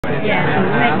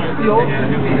Yeah.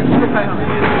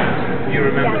 You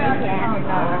remember?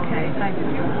 Yeah. Okay, thank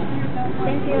you.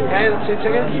 Thank you. Okay, that's 2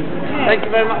 tickets. Thank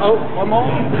you very much. Oh, one more.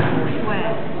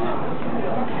 Where?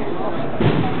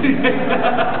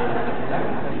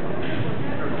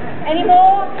 Any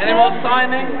more? Any more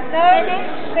signing? No?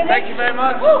 Finish? Thank you very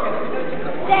much.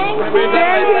 Thank you.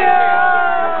 Thank you.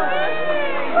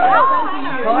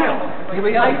 Kyle, here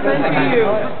we are. Thank you.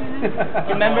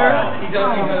 Remember?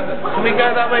 Can we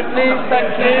go that way, please?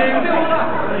 Thank you.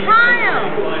 Kyle!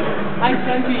 I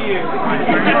sent to you.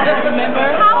 Remember?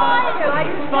 How are you? Are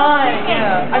you Fine,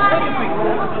 yeah. I spoke to quick.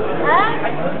 Huh?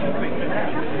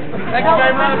 Thank you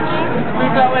very much.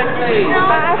 Move that way, please. No,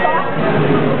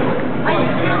 are you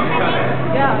still singing?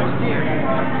 Yeah, I'm here.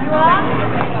 You are?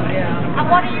 Yeah. And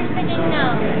what are you singing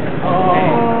now?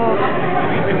 Oh.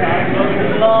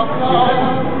 Love,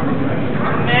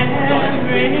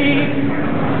 memory.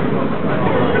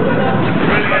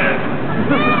 Brilliant.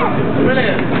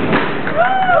 Brilliant.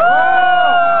 Oh!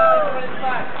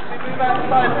 Move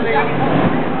outside, please.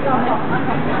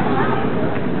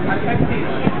 Thank you.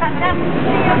 It's fantastic to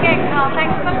see you again, Carl.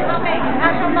 Thanks for coming.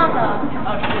 How's your mother?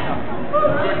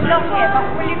 Not here, but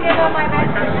will you give her my best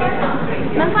wishes?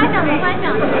 能分享，能分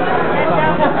享。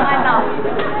Tell her my love.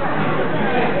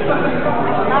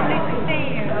 Lovely to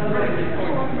see you.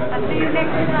 I'll see you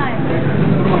next time.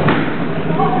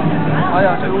 Oh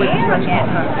yeah, so always Here again.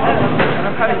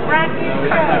 Brand new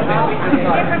show.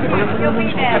 Different people. You'll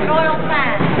be there. Royal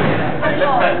fan.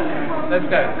 Let's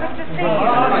go. Good to see you.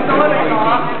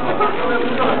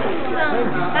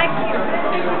 Thank you.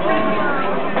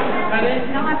 Ready?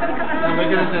 No, I'm going to come and We're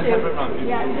going to do a separate run.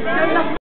 Yeah.